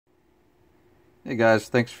Hey guys,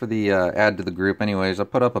 thanks for the add to the group. Anyways, I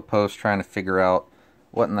put up a post trying to figure out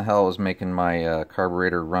what in the hell was making my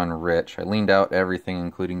carburetor run rich. I leaned out everything,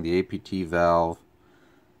 including the APT valve,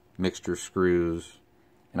 mixture screws,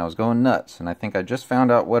 and I was going nuts. And I think I just found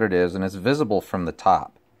out what it is, and it's visible from the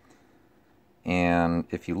top. And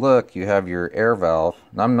if you look, you have your air valve.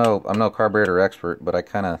 And I'm no carburetor expert, but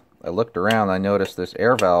I looked around. I noticed this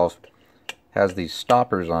air valve has these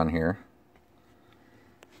stoppers on here.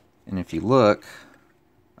 And if you look,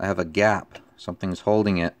 I have a gap. Something's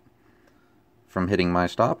holding it from hitting my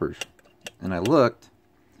stoppers. And I looked,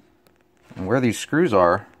 and where these screws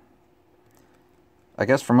are, I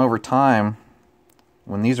guess from over time,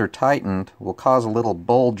 when these are tightened, will cause a little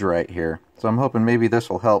bulge right here. So I'm hoping maybe this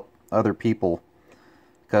will help other people,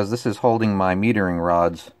 because this is holding my metering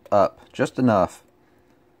rods up just enough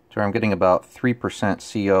to where I'm getting about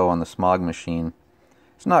 3% CO on the smog machine.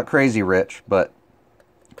 It's not crazy rich, but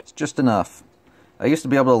it's just enough. I used to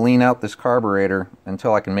be able to lean out this carburetor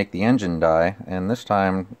until I can make the engine die, and this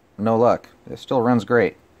time, no luck. It still runs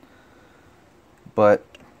great. But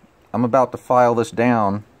I'm about to file this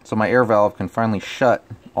down so my air valve can finally shut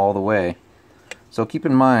all the way. So keep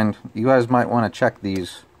in mind, you guys might want to check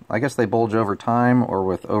these. I guess they bulge over time or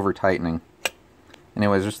with over tightening.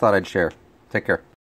 Anyways, just thought I'd share. Take care.